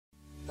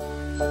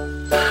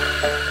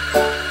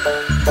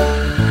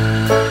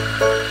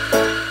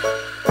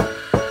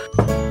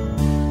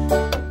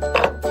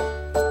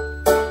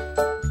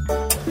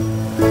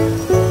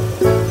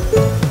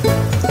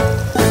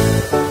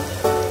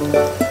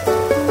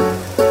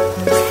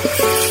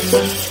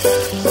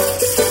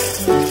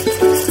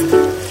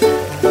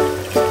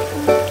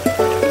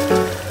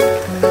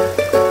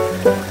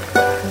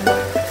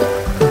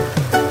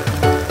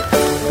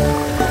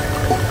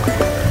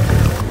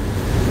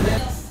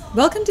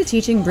Welcome to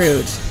Teaching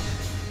Brood.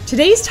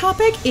 Today's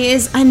topic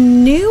is a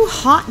new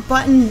hot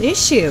button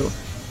issue.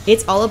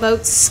 It's all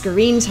about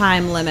screen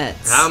time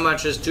limits. How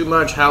much is too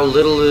much? How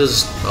little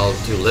is, well,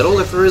 too little,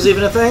 if there is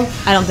even a thing?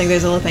 I don't think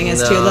there's a thing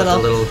as too little.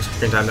 A little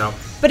screen time, no.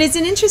 But it's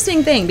an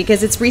interesting thing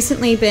because it's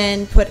recently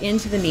been put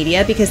into the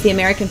media because the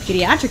American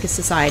Pediatric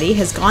Society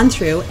has gone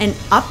through and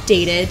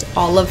updated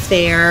all of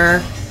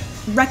their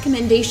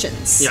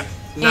recommendations. Yeah.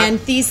 And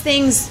these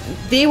things,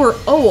 they were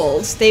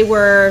old. They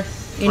were...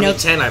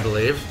 2010, I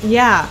believe.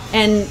 Yeah,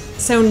 and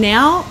so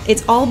now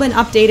it's all been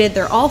updated.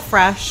 They're all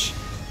fresh.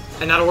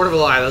 And not a word of a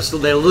lie,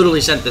 they literally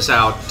sent this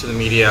out to the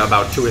media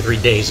about 2 or 3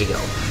 days ago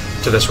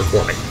to this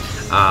recording.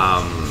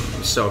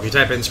 So if you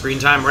type in screen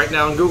time right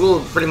now in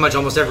Google, pretty much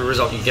almost every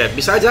result you get,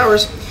 besides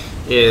ours,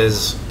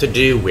 is to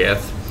do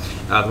with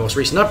the most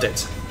recent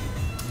updates.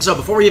 So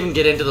before we even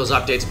get into those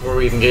updates, before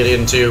we even get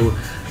into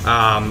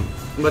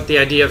what the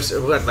idea of,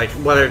 like,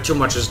 whether too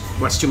much is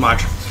what's too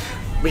much,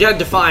 we got to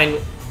define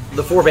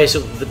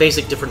the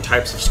basic different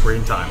types of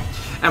screen time.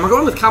 And we're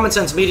going with Common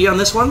Sense Media on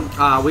this one.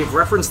 We've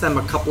referenced them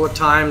a couple of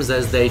times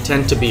as they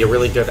tend to be a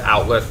really good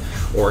outlet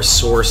or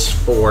source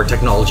for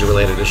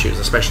technology-related issues,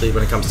 especially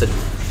when it comes to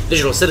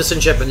digital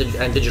citizenship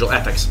and digital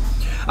ethics.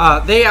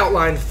 They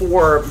outline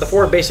the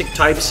four basic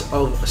types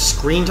of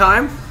screen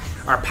time.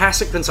 Are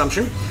passive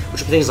consumption,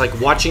 which are things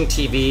like watching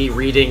TV,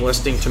 reading,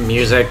 listening to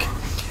music.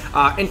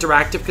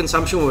 Interactive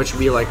consumption, which would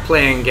be like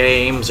playing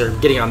games or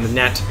getting on the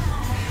net.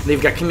 They've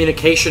got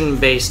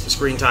communication-based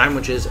screen time,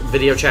 which is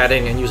video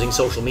chatting and using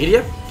social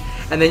media.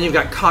 And then you've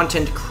got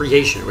content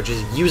creation, which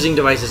is using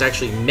devices to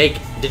actually make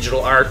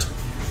digital art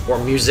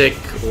or music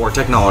or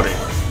technology.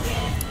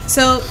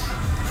 So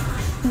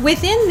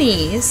within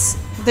these,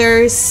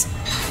 there's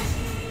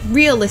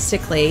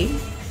realistically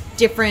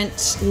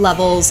different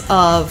levels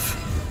of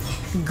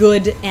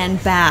good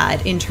and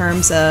bad in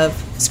terms of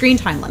screen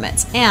time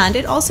limits. And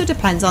it also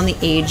depends on the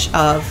age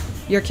of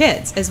your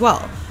kids as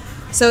well.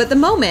 So at the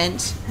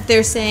moment,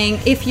 they're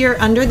saying if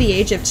you're under the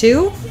age of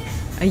 2,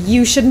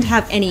 you shouldn't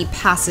have any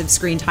passive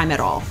screen time at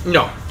all.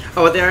 No.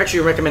 What they're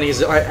actually recommending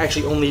is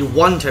actually only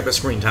one type of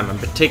screen time in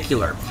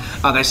particular.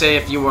 They say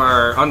if you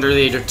are under the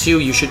age of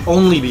 2, you should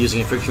only be using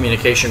it for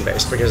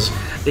communication-based, because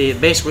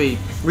basically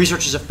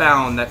researchers have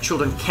found that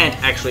children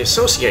can't actually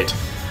associate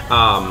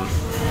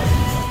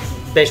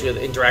basically the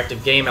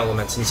interactive game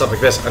elements and stuff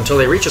like this until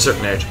they reach a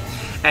certain age.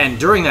 And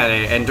during that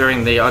age, and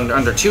during the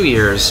under 2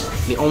 years,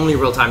 the only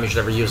real time you should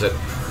ever use it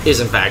is,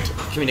 in fact,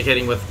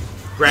 communicating with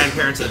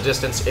grandparents at a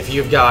distance. If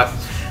you've got,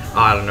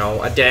 I don't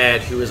know, a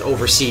dad who is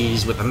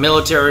overseas with the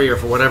military or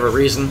for whatever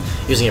reason,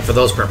 using it for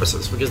those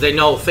purposes, because they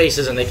know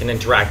faces and they can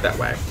interact that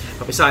way.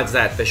 But besides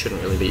that, they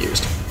shouldn't really be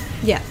used.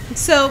 Yeah,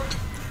 so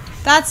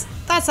that's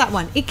that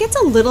one. It gets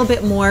a little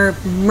bit more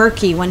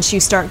murky once you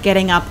start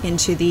getting up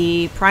into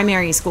the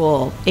primary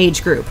school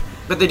age group.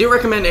 But they do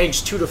recommend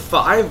age 2 to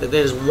 5. That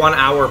is 1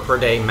 hour per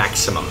day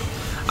maximum.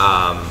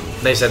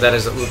 They said that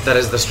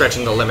is the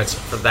stretching the limits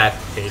for that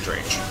age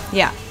range.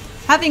 Yeah.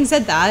 Having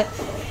said that,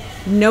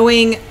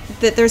 knowing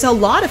that there's a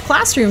lot of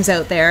classrooms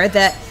out there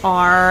that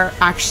are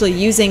actually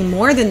using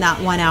more than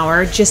that 1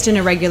 hour just in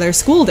a regular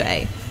school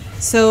day.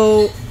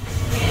 So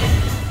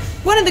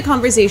one of the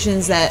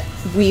conversations that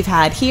we've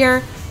had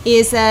here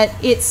is that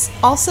it's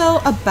also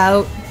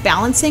about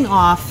balancing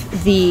off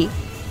the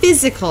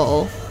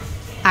physical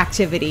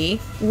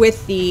activity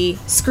with the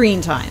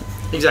screen time.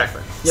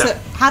 Exactly. Yeah. So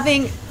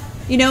having,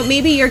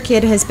 maybe your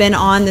kid has been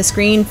on the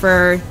screen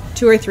for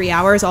 2 or 3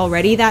 hours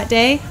already that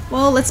day.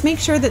 Well, let's make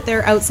sure that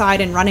they're outside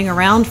and running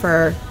around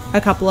for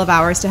a couple of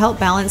hours to help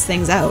balance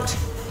things out.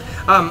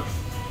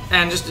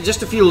 And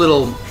just a few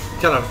little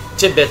kind of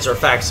tidbits or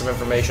facts of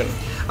information.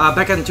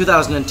 Back in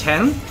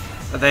 2010,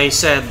 they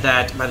said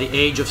that by the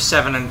age of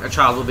 7, a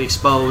child will be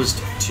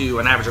exposed to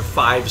an average of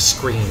 5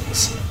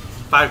 screens.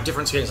 5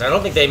 different screens. I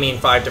don't think they mean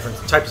 5 different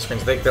types of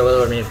screens. I think they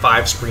literally mean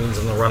 5 screens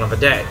in the run of a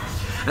day.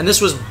 And this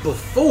was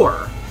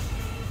before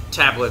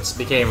tablets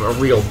became a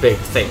real big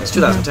thing. It's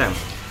 2010.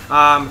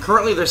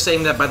 Currently, they're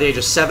saying that by the age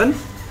of 7,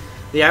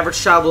 the average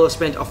child will have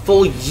spent a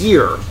full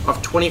year of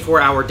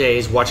 24-hour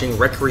days watching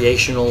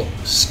recreational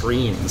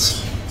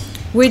screens.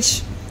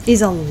 Which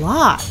is a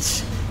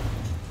lot.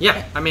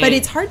 Yeah, I mean... But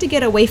it's hard to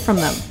get away from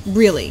them,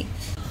 really.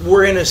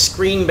 We're in a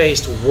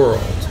screen-based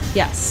world.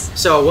 Yes.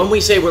 So when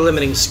we say we're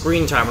limiting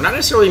screen time, we're not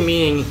necessarily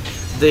meaning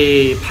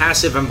the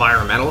passive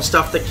environmental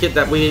stuff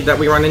that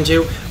we run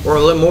into,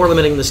 or more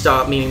limiting the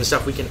stuff, meaning the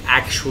stuff we can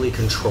actually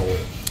control.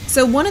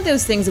 So one of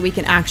those things that we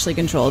can actually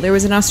control, there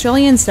was an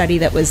Australian study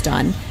that was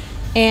done,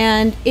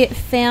 And it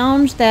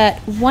found that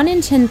 1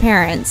 in 10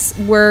 parents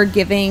were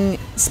giving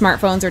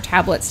smartphones or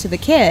tablets to the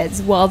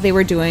kids while they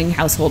were doing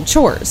household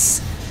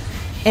chores.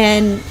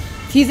 And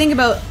if you think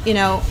about,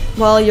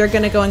 well, you're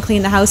going to go and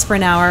clean the house for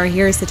an hour,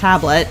 here's the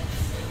tablet.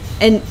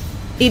 And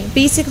it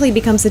basically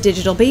becomes a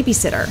digital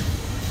babysitter.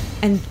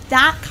 And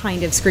that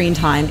kind of screen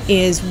time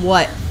is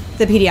what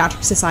the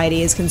Pediatric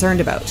Society is concerned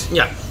about.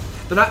 Yeah.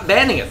 They're not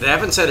banning it. They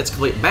haven't said it's a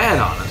complete ban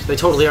on it. They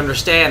totally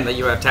understand that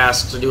you have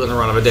tasks to do in the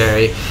run of a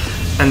day.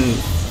 And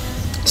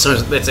so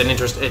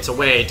it's a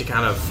way to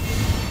kind of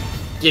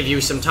give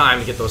you some time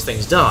to get those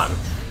things done.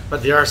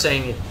 But they are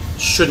saying it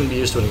shouldn't be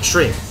used to an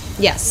extreme.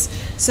 Yes.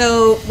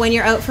 So when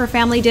you're out for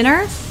family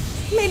dinner,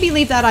 maybe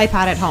leave that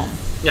iPad at home.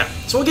 Yeah.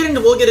 So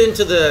we'll get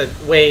into the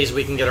ways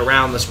we can get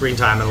around the screen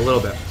time in a little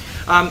bit.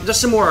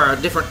 Just some more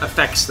different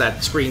effects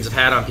that screens have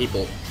had on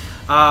people.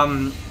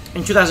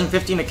 In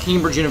 2015, a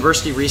Cambridge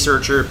University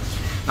researcher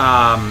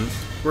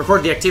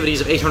recorded the activities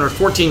of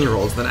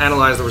 814-year-olds, then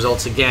analyzed the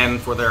results again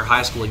for their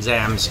high school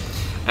exams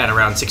at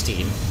around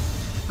 16.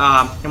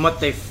 And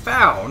what they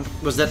found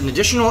was that an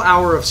additional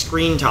hour of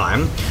screen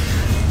time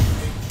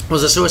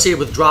was associated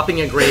with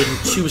dropping a grade in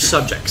 2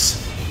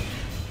 subjects.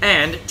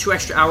 And 2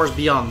 extra hours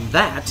beyond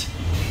that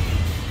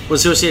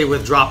was associated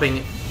with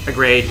dropping a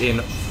grade in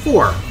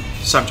 4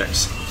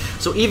 subjects.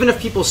 So even if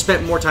people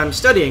spent more time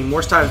studying,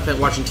 more time spent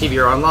watching TV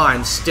or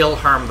online still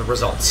harm the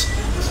results.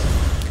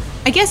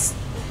 I guess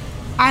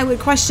I would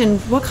question,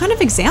 what kind of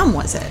exam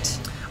was it?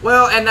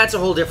 Well, and that's a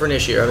whole different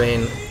issue. I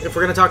mean, if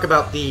we're going to talk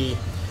about the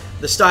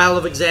style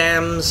of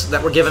exams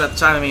that were given at the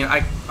time, I mean,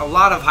 a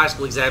lot of high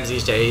school exams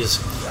these days,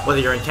 whether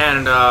you're in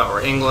Canada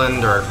or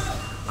England or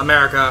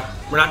America,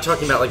 we're not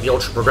talking about like the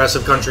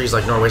ultra-progressive countries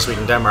like Norway,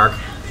 Sweden, Denmark,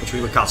 which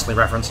we would constantly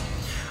reference.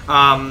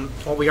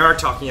 What we are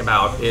talking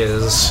about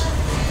is,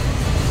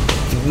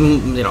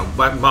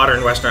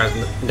 modern Western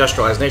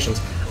industrialized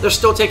nations. They're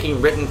still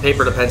taking written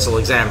paper-to-pencil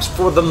exams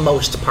for the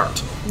most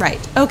part. Right.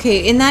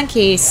 Okay, in that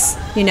case,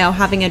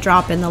 having a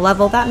drop in the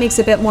level, that makes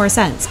a bit more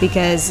sense,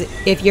 because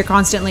if you're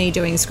constantly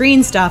doing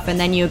screen stuff and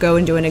then you go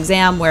and do an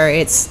exam where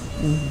it's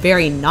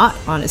very not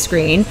on a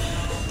screen,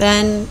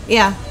 then,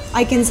 yeah,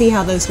 I can see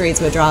how those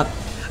grades would drop.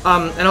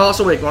 And I'll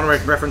also want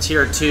to reference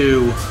here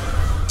to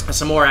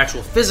some more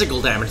actual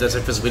physical damage that's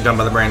physically done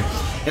by the brain.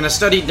 In a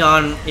study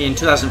done in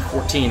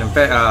 2014,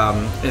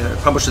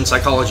 published in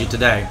Psychology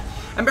Today,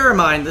 and bear in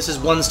mind, this is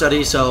one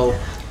study, so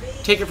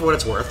take it for what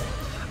it's worth,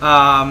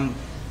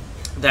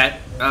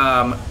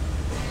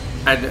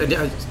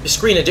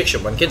 screen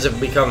addiction, when kids have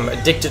become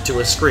addicted to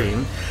a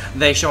screen,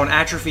 they show an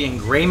atrophy in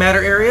gray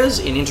matter areas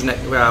in internet,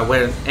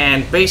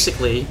 and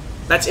basically,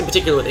 that's in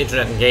particular with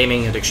internet and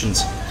gaming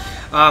addictions.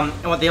 And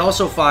what they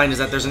also find is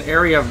that there's an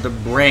area of the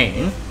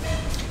brain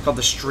called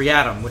the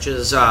striatum, which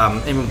is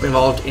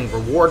involved in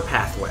reward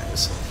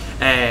pathways,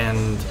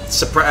 and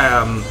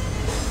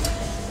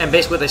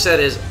basically what they said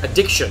is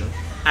addiction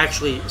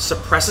actually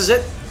suppresses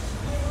it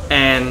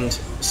and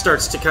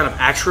starts to kind of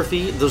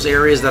atrophy those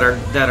areas that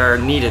are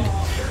needed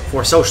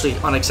for socially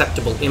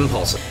unacceptable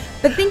impulses.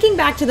 But thinking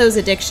back to those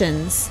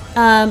addictions,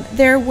 I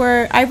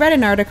read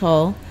an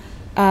article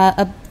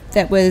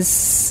that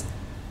was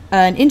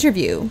an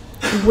interview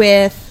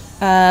with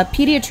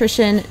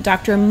pediatrician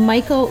Dr.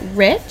 Michael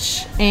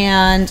Rich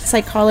and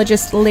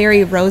psychologist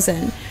Larry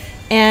Rosen.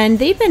 And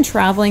they've been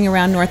traveling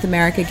around North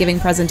America giving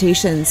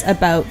presentations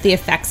about the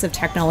effects of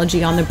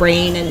technology on the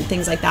brain and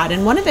things like that.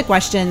 And one of the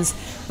questions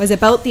was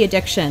about the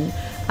addiction.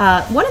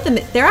 One of them,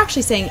 they're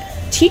actually saying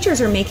teachers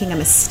are making a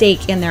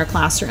mistake in their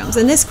classrooms.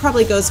 And this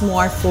probably goes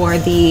more for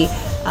the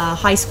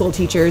high school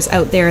teachers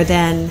out there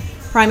than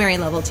primary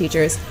level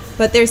teachers.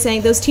 But they're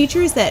saying those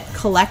teachers that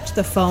collect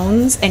the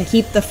phones and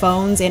keep the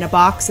phones in a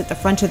box at the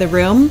front of the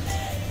room,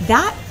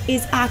 that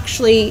is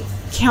actually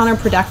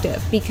counterproductive,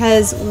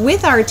 because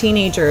with our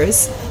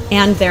teenagers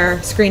and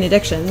their screen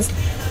addictions,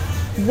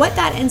 what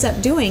that ends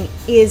up doing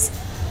is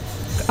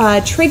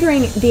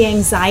triggering the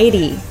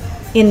anxiety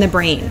in the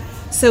brain.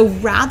 So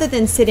rather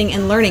than sitting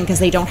and learning because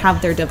they don't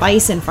have their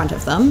device in front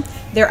of them,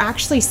 they're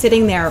actually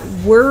sitting there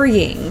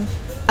worrying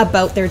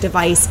about their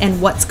device and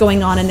what's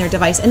going on in their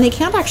device, and they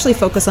can't actually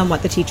focus on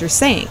what the teacher's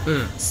saying.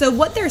 So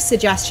what their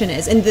suggestion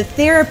is, and the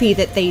therapy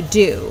that they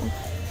do,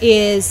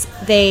 is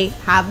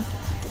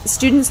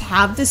students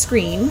have the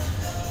screen.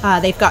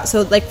 They've got,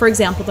 so like for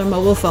example, their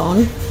mobile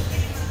phone,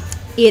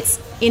 it's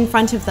in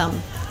front of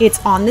them, it's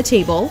on the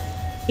table,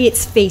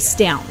 it's face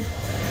down.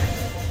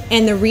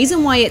 And the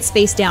reason why it's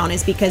face down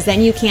is because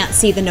then you can't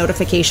see the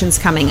notifications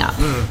coming up.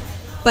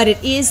 But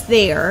it is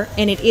there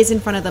and it is in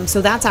front of them,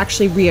 so that's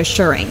actually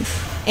reassuring.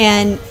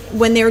 And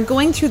when they're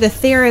going through the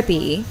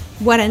therapy,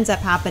 what ends up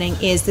happening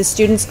is the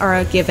students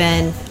are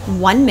given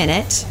 1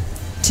 minute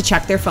to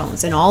check their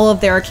phones and all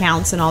of their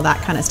accounts and all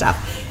that kind of stuff.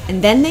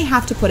 And then they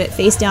have to put it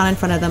face down in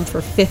front of them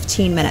for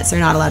 15 minutes. They're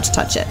not allowed to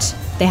touch it.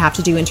 They have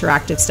to do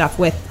interactive stuff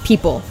with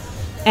people.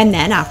 And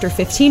then after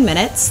 15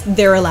 minutes,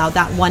 they're allowed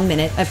that 1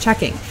 minute of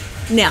checking.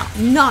 Now,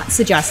 not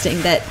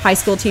suggesting that high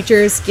school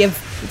teachers give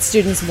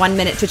students 1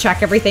 minute to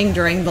check everything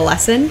during the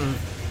lesson,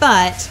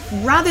 But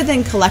rather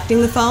than collecting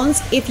the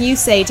phones, if you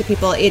say to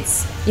people,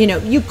 it's,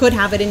 you could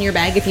have it in your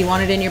bag if you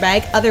want it in your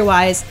bag.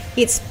 Otherwise,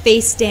 it's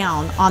face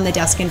down on the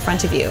desk in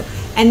front of you.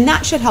 And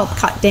that should help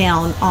cut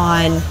down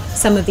on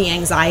some of the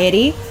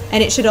anxiety.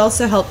 And it should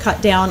also help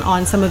cut down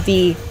on some of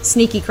the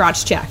sneaky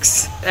crotch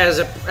checks. As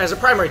a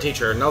primary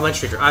teacher, an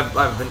elementary teacher,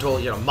 I've been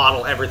told,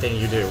 model everything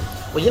you do.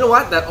 Well, you know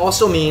what? That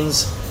also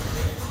means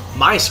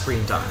my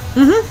screen time.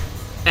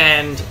 Mm-hmm.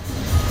 And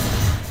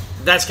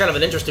that's kind of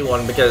an interesting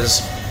one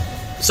because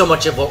so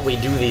much of what we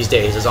do these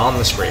days is on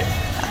the screen.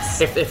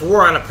 Yes. If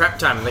we're on a prep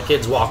time and the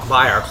kids walk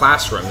by our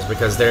classrooms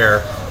because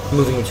they're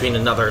moving between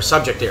another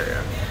subject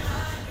area,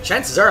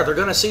 chances are they're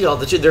going to see all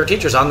their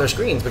teachers on their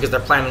screens because they're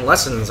planning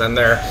lessons and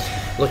they're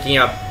looking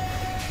up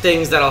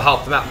things that'll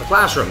help them out in the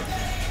classroom.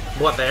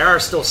 What they are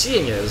still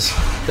seeing is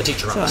the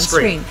teacher on the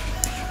screen.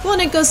 Well,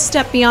 and it goes a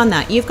step beyond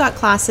that. You've got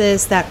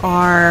classes that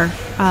are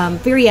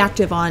very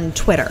active on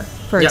Twitter,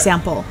 for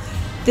example.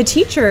 The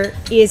teacher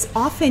is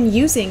often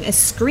using a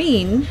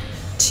screen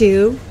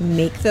to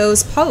make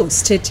those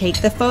posts, to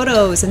take the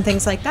photos and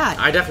things like that.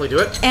 I definitely do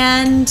it.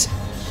 And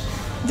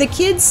the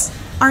kids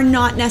are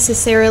not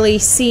necessarily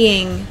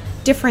seeing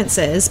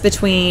differences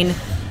between,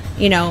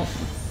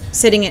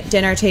 sitting at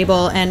dinner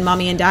table and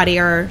mommy and daddy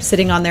are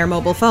sitting on their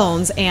mobile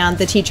phones and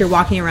the teacher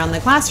walking around the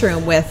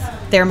classroom with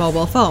their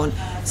mobile phone.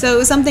 So it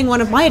was something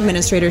one of my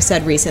administrators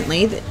said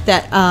recently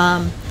that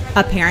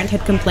a parent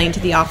had complained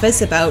to the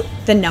office about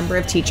the number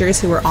of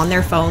teachers who were on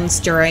their phones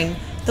during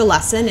the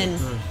lesson, and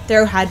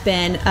there had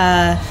been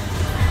a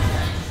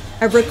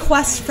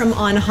request from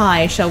on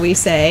high, shall we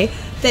say,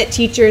 that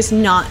teachers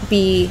not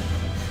be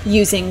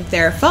using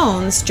their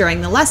phones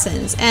during the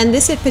lessons. And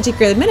this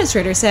particular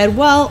administrator said,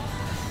 well,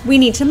 we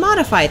need to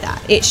modify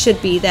that. It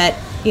should be that,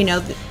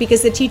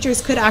 because the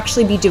teachers could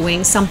actually be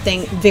doing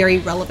something very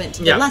relevant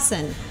to the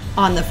lesson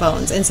on the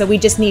phones. And so we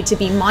just need to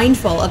be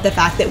mindful of the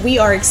fact that we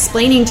are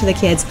explaining to the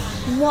kids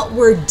what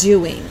we're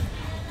doing.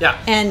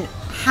 And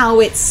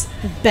how it's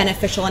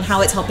beneficial and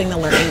how it's helping the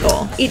learning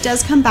goal. It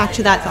does come back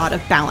to that thought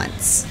of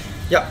balance.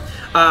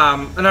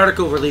 An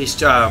article released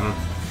by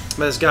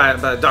this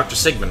guy, Dr.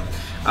 Sigmund,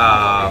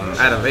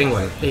 out of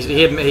England.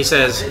 He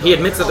says he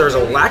admits that there's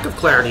a lack of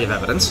clarity of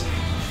evidence,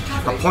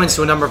 points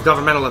to a number of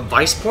governmental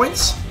advice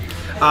points.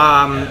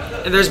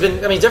 And there's been,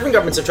 different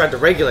governments have tried to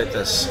regulate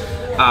this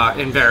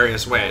in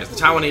various ways. The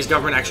Taiwanese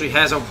government actually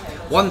has a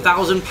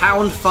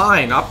 £1,000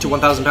 fine, up to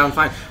 £1,000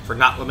 fine, for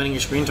not limiting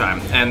your screen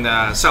time.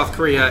 And South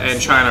Korea and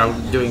China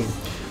are doing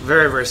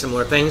very, very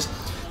similar things.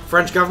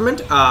 French government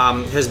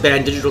has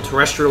banned digital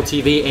terrestrial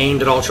TV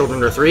aimed at all children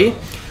under 3.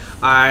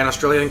 And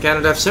Australia and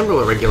Canada have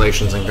similar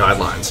regulations and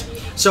guidelines.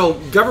 So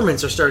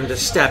governments are starting to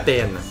step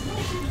in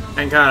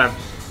and kind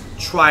of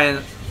try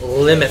and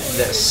limit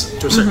this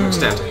to a certain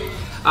extent.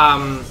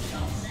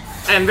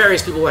 And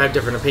various people will have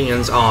different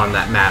opinions on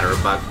that matter,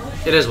 but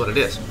it is what it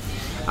is.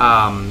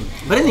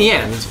 But in the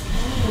end,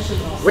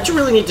 what you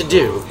really need to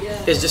do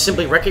is just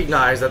simply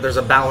recognize that there's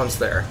a balance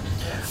there.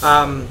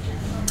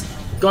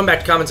 Going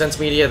back to Common Sense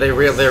Media, they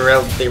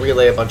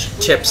relay a bunch of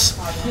tips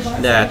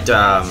that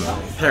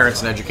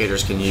parents and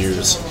educators can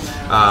use,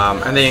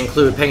 and they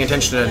include paying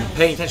attention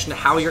to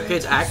how your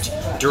kids act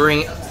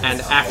during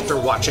and after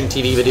watching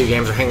TV, video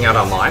games, or hanging out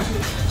online,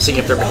 seeing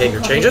if their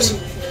behavior changes.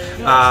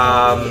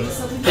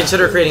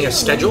 Consider creating a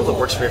schedule that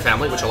works for your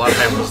family, which a lot of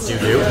families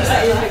do.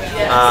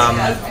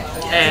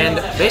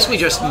 And basically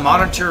just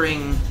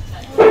monitoring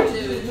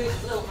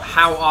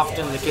how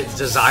often the kids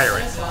desire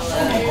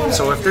it.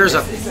 So if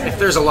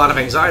there's a lot of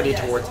anxiety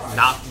towards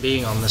not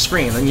being on the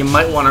screen, then you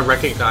might want to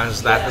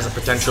recognize that as a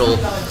potential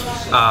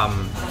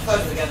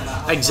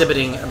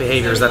exhibiting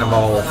behaviors that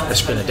involve a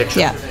screen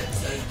addiction.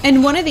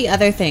 And one of the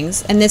other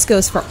things, and this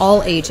goes for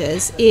all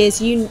ages,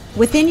 is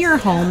within your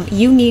home,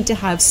 you need to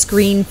have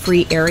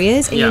screen-free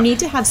areas, and you need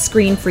to have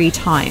screen-free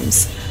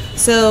times.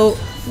 So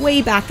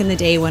way back in the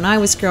day when I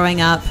was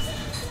growing up,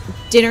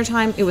 dinner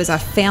time, it was a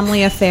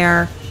family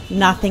affair.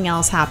 Nothing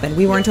else happened.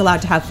 We weren't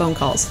allowed to have phone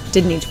calls.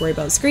 Didn't need to worry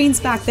about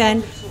screens back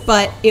then,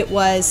 but it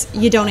was,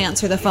 you don't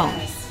answer the phone.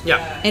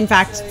 In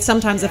fact,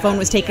 sometimes the phone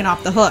was taken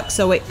off the hook,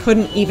 so it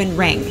couldn't even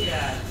ring.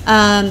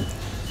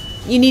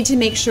 You need to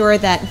make sure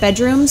that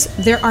bedrooms,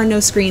 there are no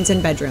screens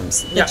in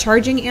bedrooms. The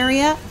charging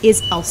area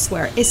is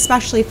elsewhere,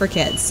 especially for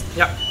kids.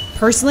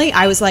 Personally,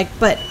 I was like,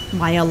 but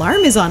my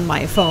alarm is on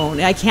my phone.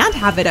 I can't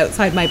have it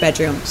outside my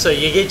bedroom. So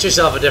you get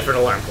yourself a different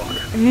alarm clock.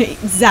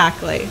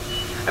 Exactly.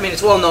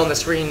 It's well known the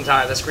screens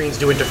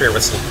do interfere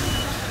with sleep.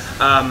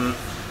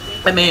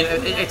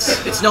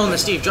 It's known that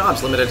Steve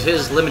Jobs limited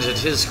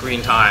his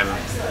screen time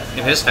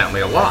in his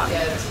family a lot.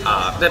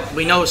 That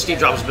we know Steve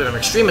Jobs has been an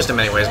extremist in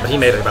many ways, but he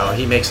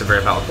makes a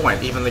very valid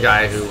point. Even the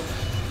guy who,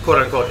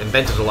 quote unquote,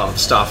 invented a lot of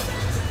stuff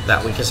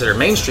that we consider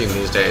mainstream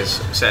these days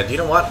said, you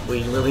know what,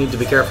 we really need to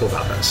be careful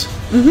about this.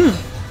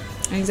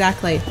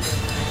 Exactly.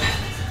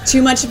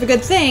 Too much of a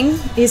good thing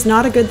is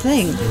not a good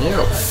thing.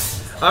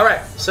 All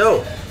right,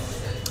 so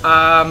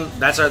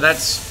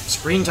that's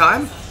screen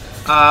time.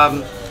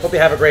 Hope you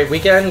have a great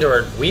weekend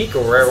or week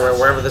or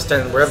wherever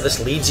this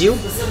leads you.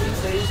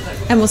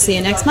 And we'll see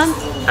you next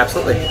month.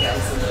 Absolutely.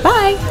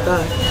 Bye.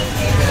 Bye.